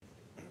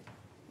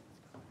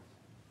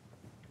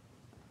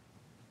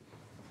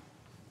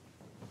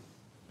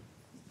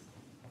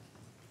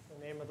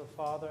the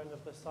Father, and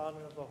of the Son,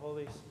 and of the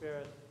Holy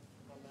Spirit.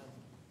 Amen.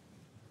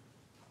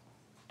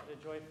 What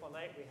a joyful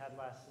night we had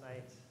last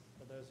night,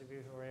 for those of you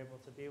who were able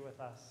to be with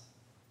us.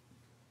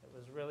 It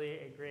was really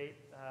a great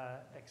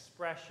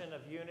expression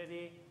of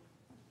unity.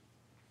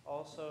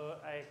 Also,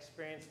 I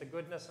experienced the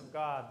goodness of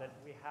God that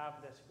we have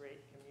this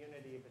great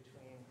community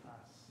between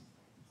us,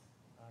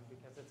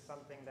 because it's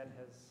something that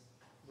has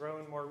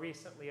grown more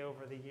recently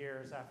over the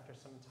years after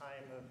some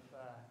time of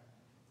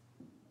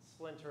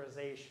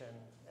splinterization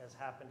has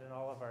happened in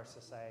all of our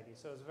society.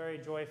 So it was very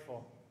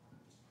joyful.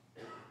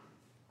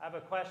 I have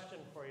a question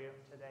for you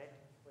today,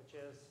 which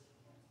is,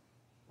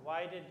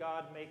 why did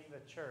God make the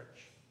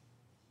church?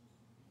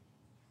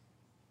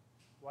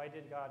 Why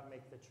did God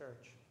make the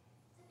church?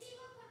 So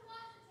people could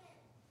worship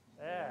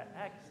Him. Yeah,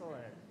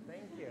 excellent.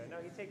 Thank you. No,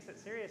 he takes it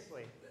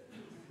seriously.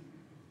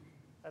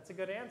 That's a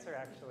good answer,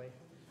 actually.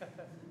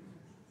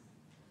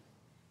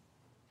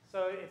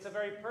 So it's a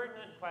very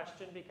pertinent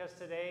question because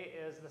today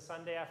is the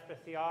Sunday after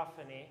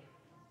Theophany.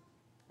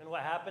 And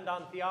what happened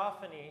on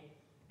Theophany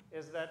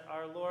is that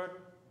our Lord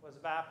was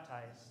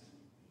baptized.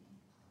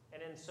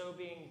 And in so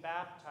being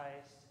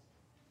baptized,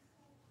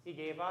 he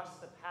gave us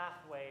the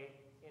pathway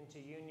into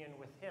union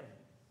with him.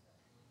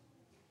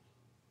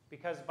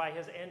 Because by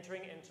his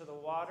entering into the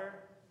water,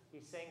 he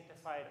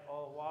sanctified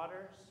all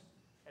waters.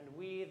 And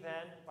we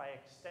then, by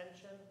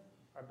extension,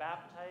 are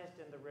baptized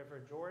in the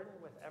river Jordan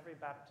with every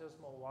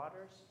baptismal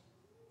waters,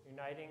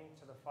 uniting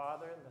to the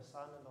Father and the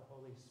Son and the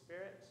Holy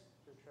Spirit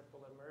through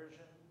triple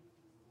immersion.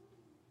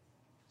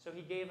 So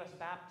he gave us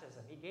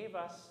baptism. He gave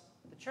us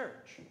the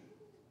church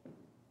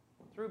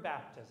through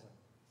baptism.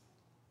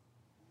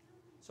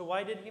 So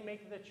why did he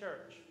make the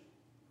church?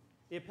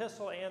 The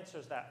epistle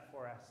answers that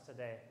for us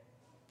today.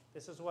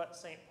 This is what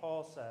St.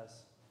 Paul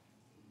says.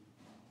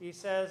 He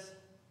says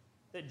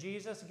that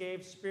Jesus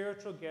gave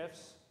spiritual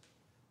gifts,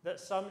 that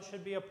some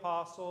should be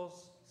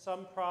apostles,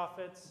 some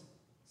prophets,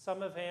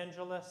 some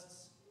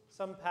evangelists,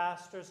 some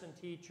pastors and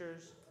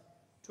teachers,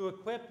 to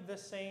equip the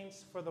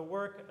saints for the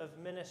work of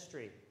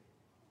ministry.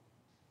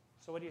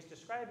 So what he's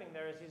describing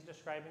there is he's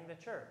describing the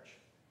church.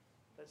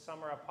 That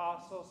some are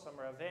apostles, some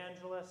are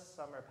evangelists,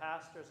 some are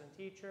pastors and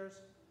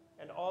teachers,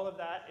 and all of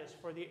that is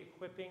for the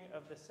equipping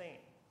of the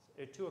saints,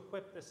 to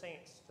equip the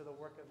saints to the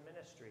work of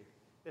ministry.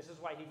 This is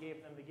why he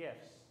gave them the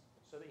gifts,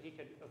 so that he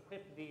could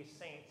equip these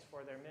saints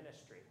for their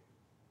ministry.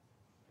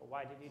 But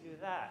why did he do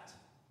that?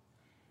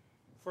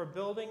 For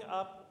building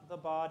up the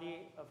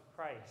body of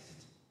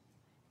Christ,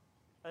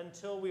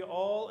 until we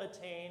all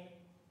attain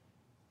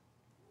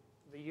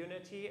the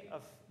unity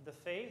of the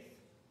faith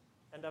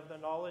and of the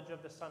knowledge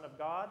of the Son of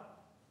God,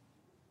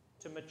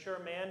 to mature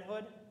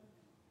manhood,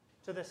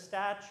 to the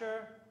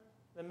stature,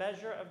 the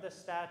measure of the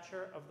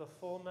stature of the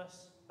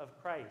fullness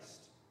of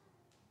Christ.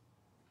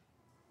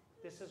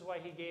 This is why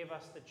he gave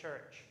us the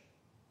church,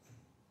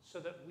 so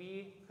that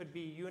we could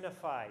be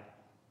unified.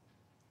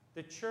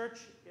 The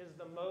church is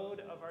the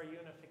mode of our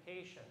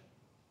unification.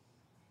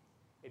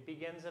 It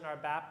begins in our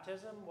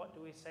baptism. What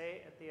do we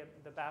say at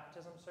the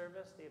baptism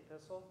service, the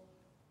epistle?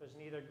 There's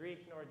neither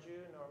Greek nor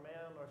Jew, nor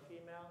male nor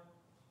female.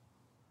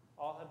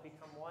 All have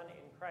become one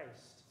in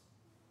Christ.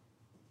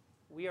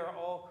 We are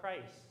all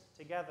Christ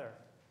together.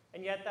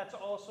 And yet that's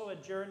also a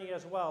journey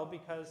as well,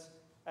 because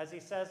as he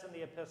says in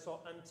the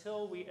epistle,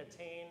 until we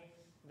attain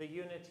the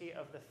unity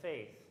of the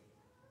faith.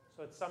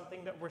 So it's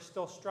something that we're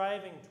still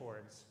striving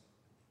towards.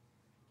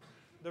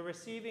 The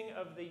receiving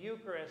of the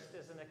Eucharist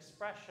is an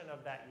expression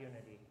of that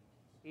unity.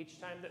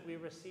 Each time that we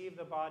receive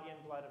the body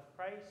and blood of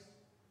Christ,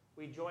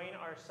 we join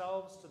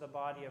ourselves to the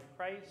body of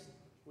Christ.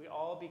 We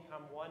all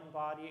become one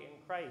body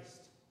in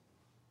Christ.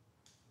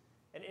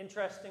 And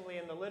interestingly,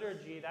 in the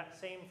liturgy, that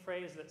same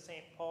phrase that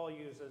St. Paul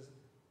uses,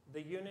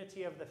 the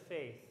unity of the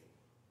faith,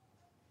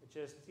 which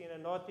is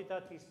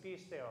 "tinenotita tis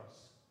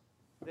pisteos."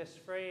 This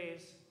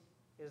phrase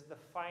is the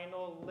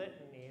final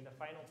litany, the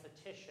final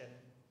petition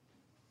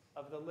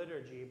of the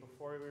liturgy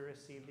before we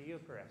receive the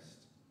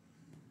Eucharist.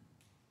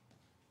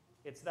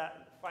 It's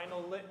that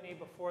final litany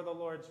before the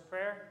Lord's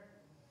Prayer,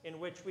 in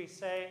which we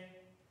say,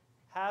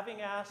 having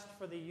asked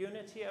for the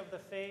unity of the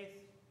faith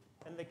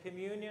and the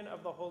communion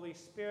of the Holy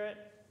Spirit,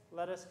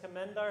 let us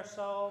commend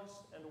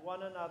ourselves and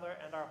one another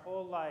and our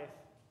whole life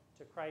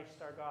to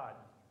Christ our God.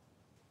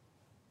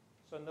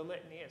 So in the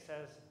litany it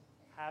says,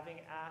 having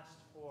asked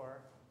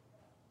for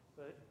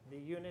the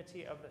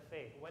unity of the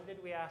faith. When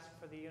did we ask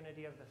for the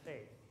unity of the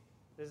faith?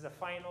 This is the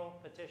final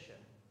petition.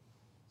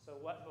 So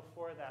what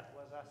before that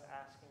was us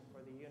asking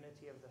for the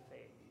unity of the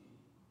faith?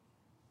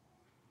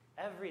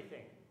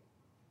 Everything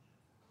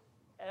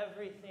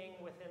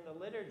within the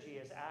liturgy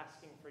is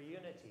asking for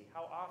unity.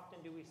 How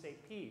often do we say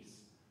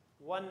peace,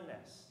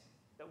 oneness,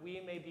 that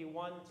we may be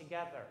one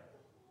together?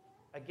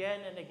 Again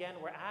and again,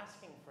 we're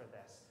asking for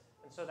this.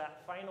 And so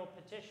that final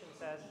petition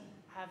says,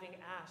 having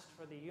asked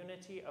for the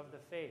unity of the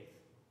faith,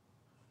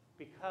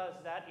 because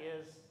that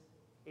is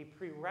a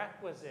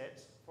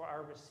prerequisite for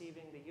our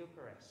receiving the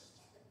Eucharist.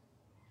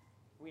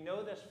 We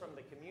know this from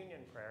the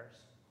communion prayers.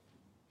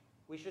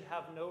 We should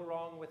have no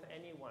wrong with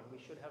anyone. We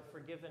should have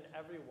forgiven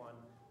everyone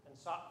and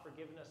sought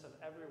forgiveness of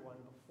everyone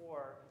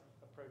before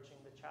approaching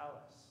the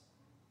chalice.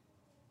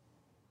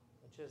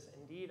 Which is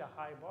indeed a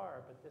high bar,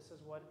 but this is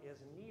what is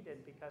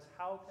needed, because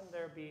how can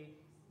there be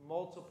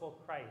multiple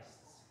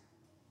Christs,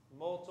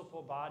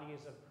 multiple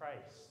bodies of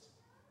Christ?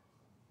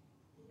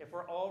 If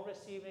we're all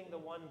receiving the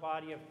one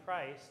body of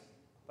Christ,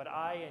 but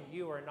I and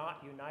you are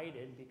not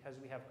united because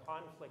we have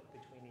conflict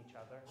between each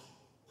other,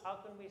 how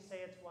can we say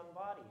it's one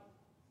body?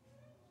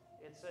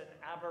 It's an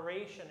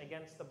aberration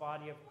against the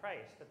body of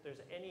Christ that there's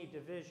any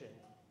division,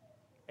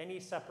 any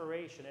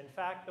separation. In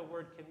fact, the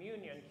word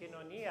communion,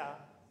 koinonia,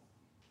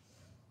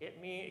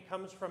 it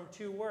comes from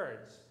two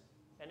words,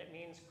 and it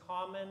means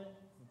common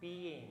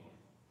being.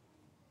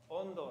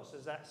 Ondos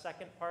is that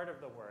second part of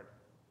the word.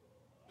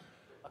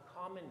 A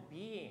common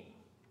being.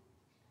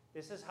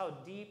 This is how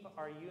deep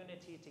our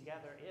unity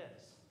together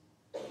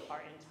is.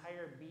 Our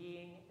entire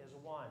being is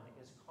one,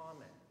 is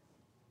common.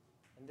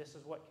 And this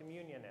is what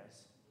communion is.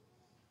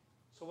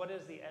 So what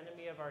is the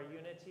enemy of our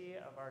unity,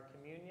 of our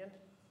communion?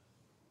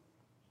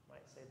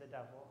 Might say the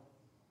devil.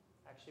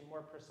 Actually,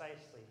 more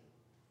precisely,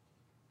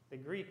 the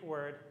Greek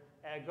word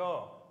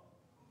ego,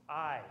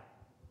 I.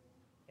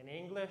 In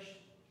English,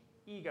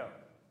 ego.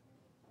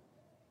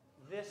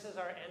 This is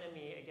our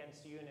enemy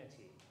against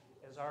unity,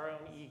 is our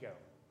own ego.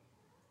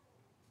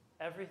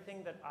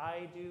 Everything that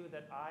I do,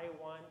 that I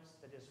want,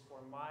 that is for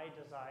my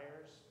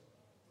desires,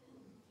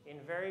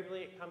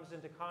 invariably it comes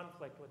into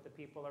conflict with the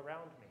people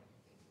around me.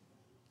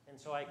 And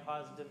so I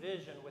cause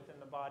division within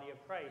the body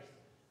of Christ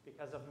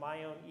because of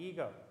my own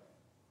ego.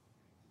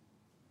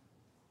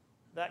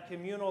 That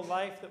communal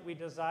life that we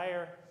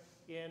desire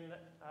in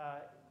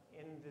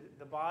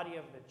the body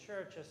of the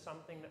church is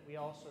something that we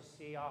also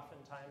see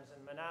oftentimes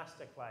in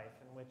monastic life,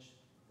 in which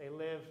they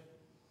live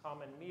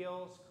common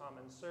meals,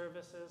 common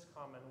services,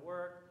 common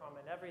work,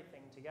 common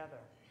everything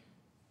together.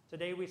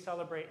 Today we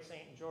celebrate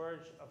St.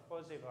 George of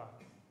Joseva,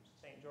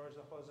 St. George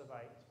the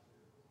Josevite,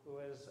 who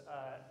is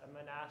a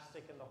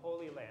monastic in the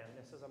Holy Land.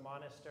 This is a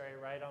monastery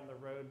right on the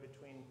road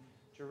between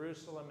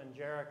Jerusalem and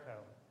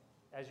Jericho.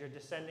 As you're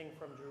descending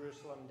from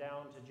Jerusalem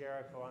down to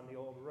Jericho on the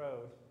old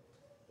road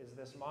is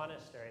this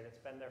monastery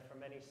that's been there for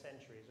many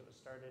centuries. It was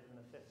started in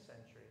the 5th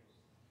century,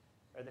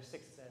 or the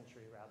 6th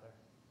century rather.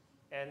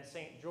 And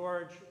St.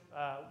 George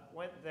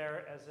went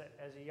there as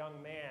a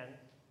young man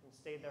and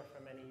stayed there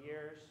for many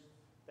years,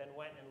 then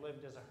went and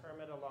lived as a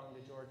hermit along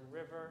the Jordan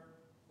River,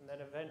 and then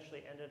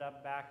eventually ended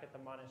up back at the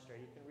monastery.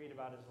 You can read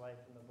about his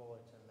life in the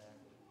bulletin there.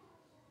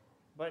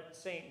 But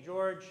St.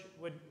 George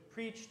would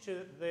preach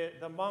to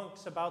the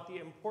monks about the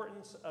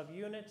importance of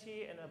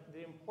unity and of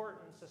the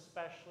importance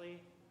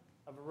especially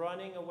of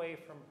running away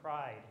from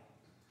pride,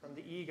 from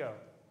the ego.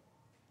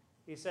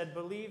 He said,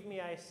 "Believe me,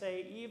 I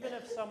say, even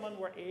if someone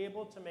were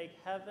able to make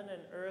heaven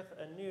and earth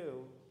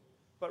anew,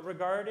 but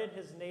regarded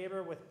his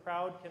neighbor with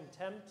proud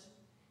contempt,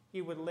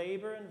 he would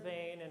labor in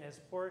vain, and his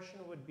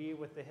portion would be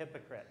with the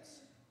hypocrites.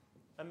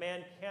 A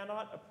man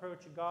cannot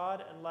approach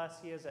God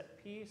unless he is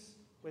at peace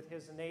with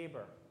his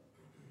neighbor.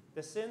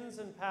 The sins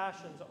and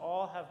passions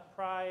all have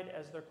pride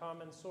as their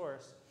common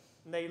source,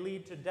 and they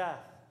lead to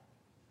death,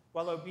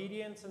 while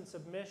obedience and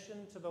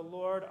submission to the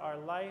Lord are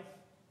life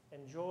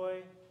and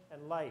joy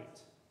and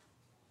light."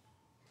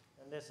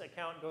 And this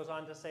account goes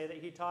on to say that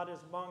he taught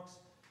his monks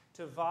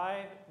to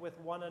vie with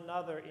one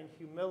another in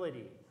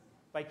humility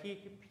by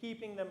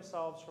keeping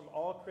themselves from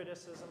all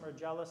criticism or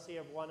jealousy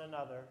of one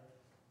another,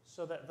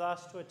 so that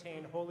thus to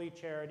attain holy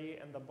charity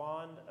and the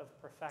bond of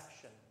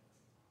perfection,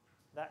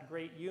 that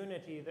great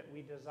unity that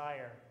we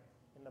desire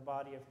in the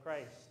body of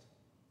Christ.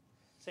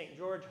 St.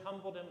 George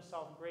humbled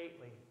himself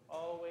greatly,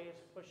 always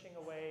pushing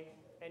away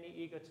any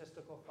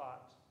egotistical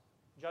thought.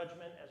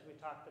 Judgment, as we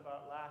talked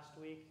about last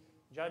week,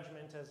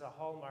 judgment is a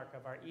hallmark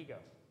of our ego.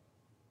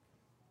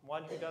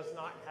 One who does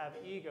not have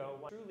ego,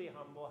 one truly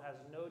humble, has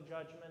no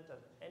judgment of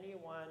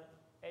anyone,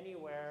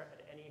 anywhere,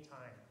 at any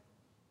time.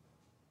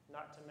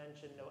 Not to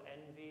mention no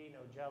envy, no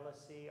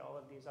jealousy, all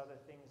of these other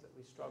things that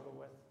we struggle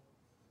with.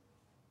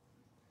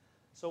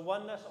 So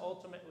oneness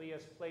ultimately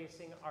is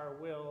placing our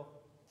will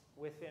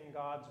within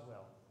God's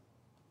will.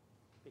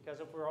 Because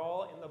if we're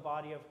all in the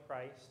body of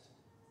Christ,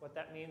 what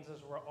that means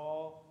is we're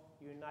all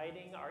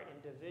uniting our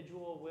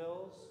individual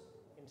wills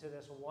into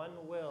this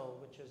one will,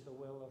 which is the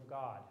will of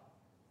God,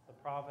 the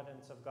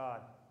providence of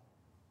God.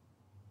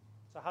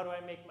 So how do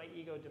I make my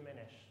ego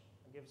diminish?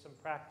 I'll give some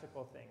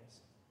practical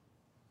things.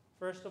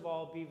 First of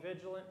all, be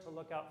vigilant to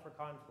look out for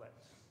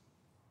conflict.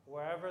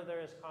 Wherever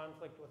there is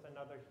conflict with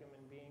another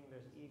human being,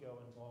 there's ego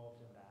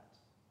involved in that.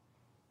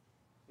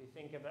 We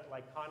think of it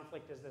like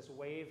conflict is this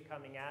wave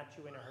coming at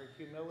you. In our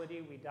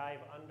humility, we dive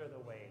under the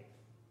wave.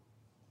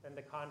 Then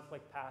the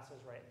conflict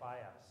passes right by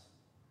us.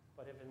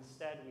 But if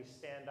instead we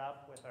stand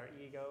up with our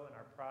ego and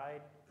our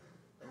pride,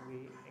 then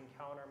we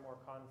encounter more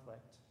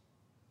conflict.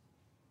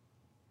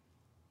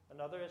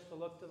 Another is to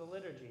look to the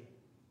liturgy.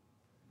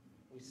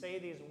 We say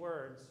these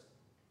words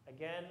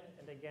again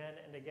and again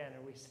and again,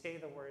 and we say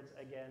the words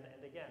again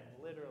and again,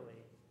 literally,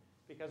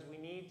 because we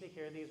need to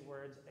hear these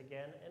words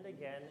again and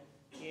again.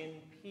 In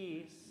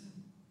peace,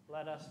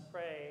 let us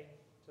pray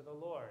to the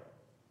Lord.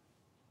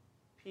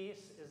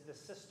 Peace is the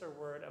sister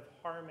word of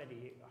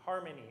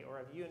harmony or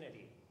of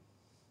unity.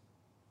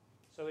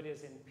 So it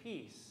is in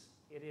peace,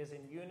 it is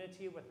in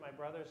unity with my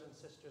brothers and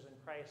sisters in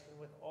Christ and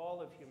with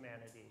all of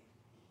humanity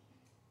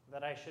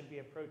that I should be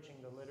approaching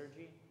the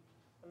liturgy.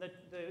 And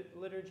the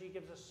liturgy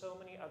gives us so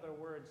many other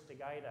words to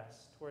guide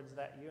us towards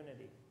that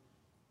unity.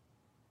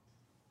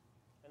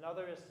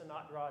 Another is to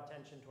not draw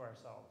attention to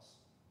ourselves,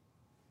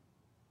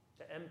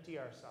 to empty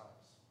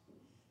ourselves.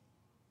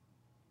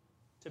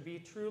 To be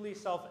truly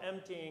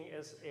self-emptying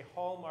is a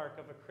hallmark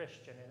of a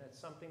Christian, and it's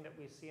something that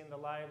we see in the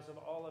lives of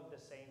all of the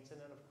saints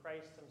and of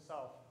Christ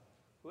himself,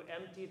 who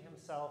emptied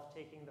himself,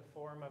 taking the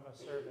form of a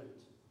servant.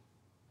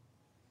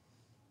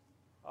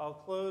 I'll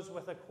close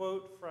with a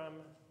quote from,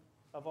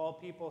 of all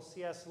people,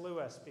 C.S.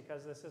 Lewis,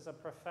 because this is a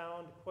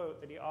profound quote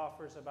that he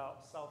offers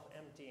about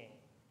self-emptying.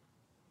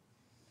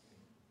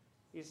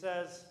 He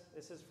says,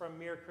 this is from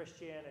Mere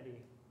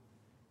Christianity,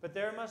 "But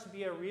there must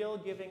be a real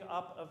giving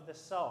up of the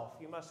self.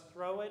 You must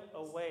throw it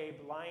away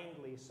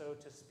blindly, so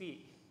to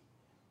speak.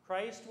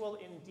 Christ will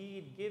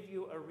indeed give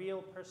you a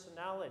real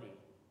personality,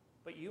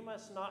 but you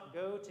must not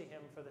go to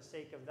him for the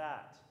sake of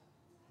that.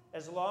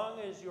 As long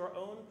as your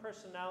own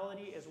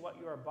personality is what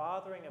you are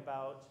bothering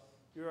about,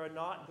 you are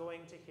not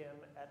going to him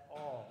at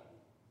all.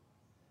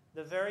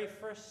 The very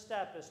first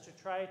step is to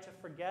try to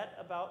forget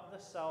about the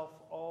self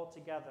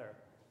altogether.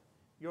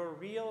 Your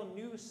real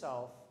new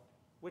self,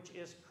 which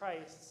is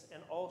Christ's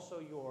and also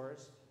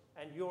yours,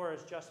 and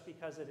yours just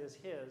because it is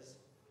his,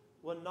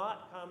 will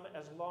not come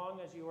as long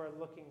as you are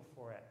looking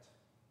for it.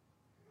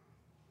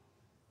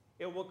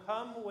 It will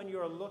come when you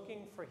are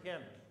looking for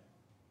him."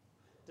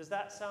 Does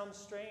that sound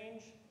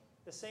strange?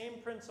 The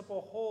same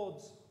principle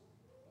holds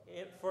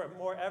for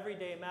more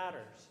everyday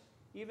matters.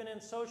 Even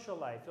in social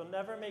life, you'll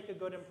never make a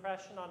good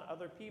impression on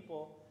other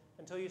people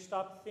until you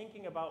stop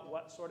thinking about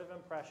what sort of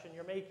impression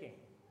you're making.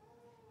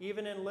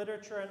 Even in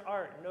literature and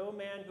art, no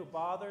man who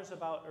bothers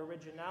about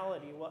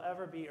originality will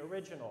ever be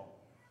original.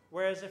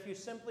 Whereas if you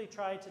simply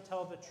try to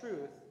tell the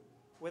truth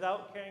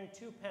without caring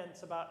two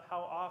pence about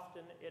how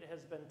often it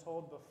has been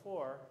told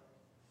before,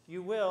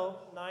 you will,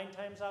 9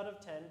 times out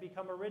of 10,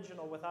 become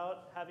original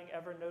without having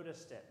ever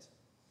noticed it.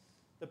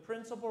 The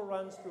principle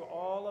runs through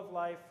all of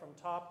life from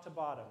top to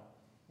bottom.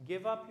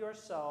 Give up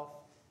yourself,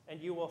 and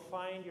you will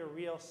find your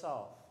real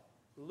self.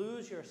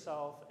 Lose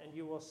yourself, and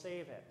you will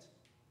save it.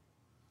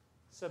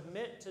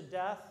 Submit to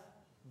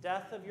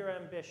death of your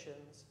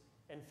ambitions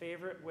and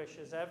favorite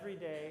wishes every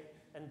day,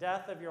 and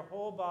death of your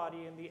whole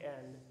body in the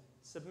end.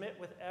 Submit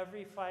with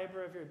every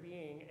fiber of your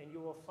being, and you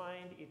will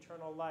find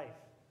eternal life.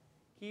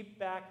 Keep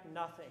back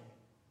nothing.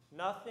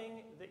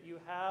 Nothing that you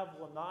have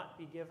will not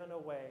be given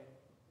away.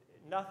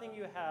 Nothing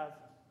you have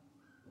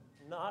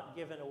not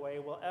given away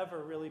will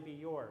ever really be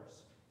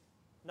yours.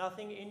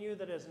 Nothing in you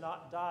that has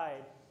not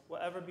died will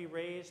ever be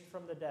raised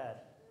from the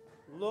dead.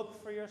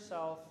 Look for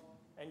yourself,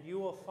 and you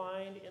will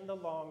find in the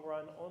long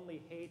run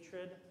only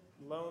hatred,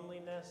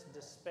 loneliness,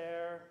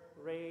 despair,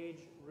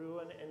 rage,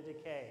 ruin, and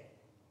decay.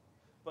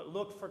 But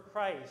look for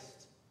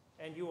Christ,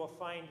 and you will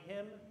find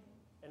him,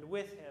 and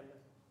with him,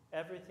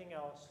 everything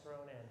else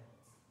thrown in.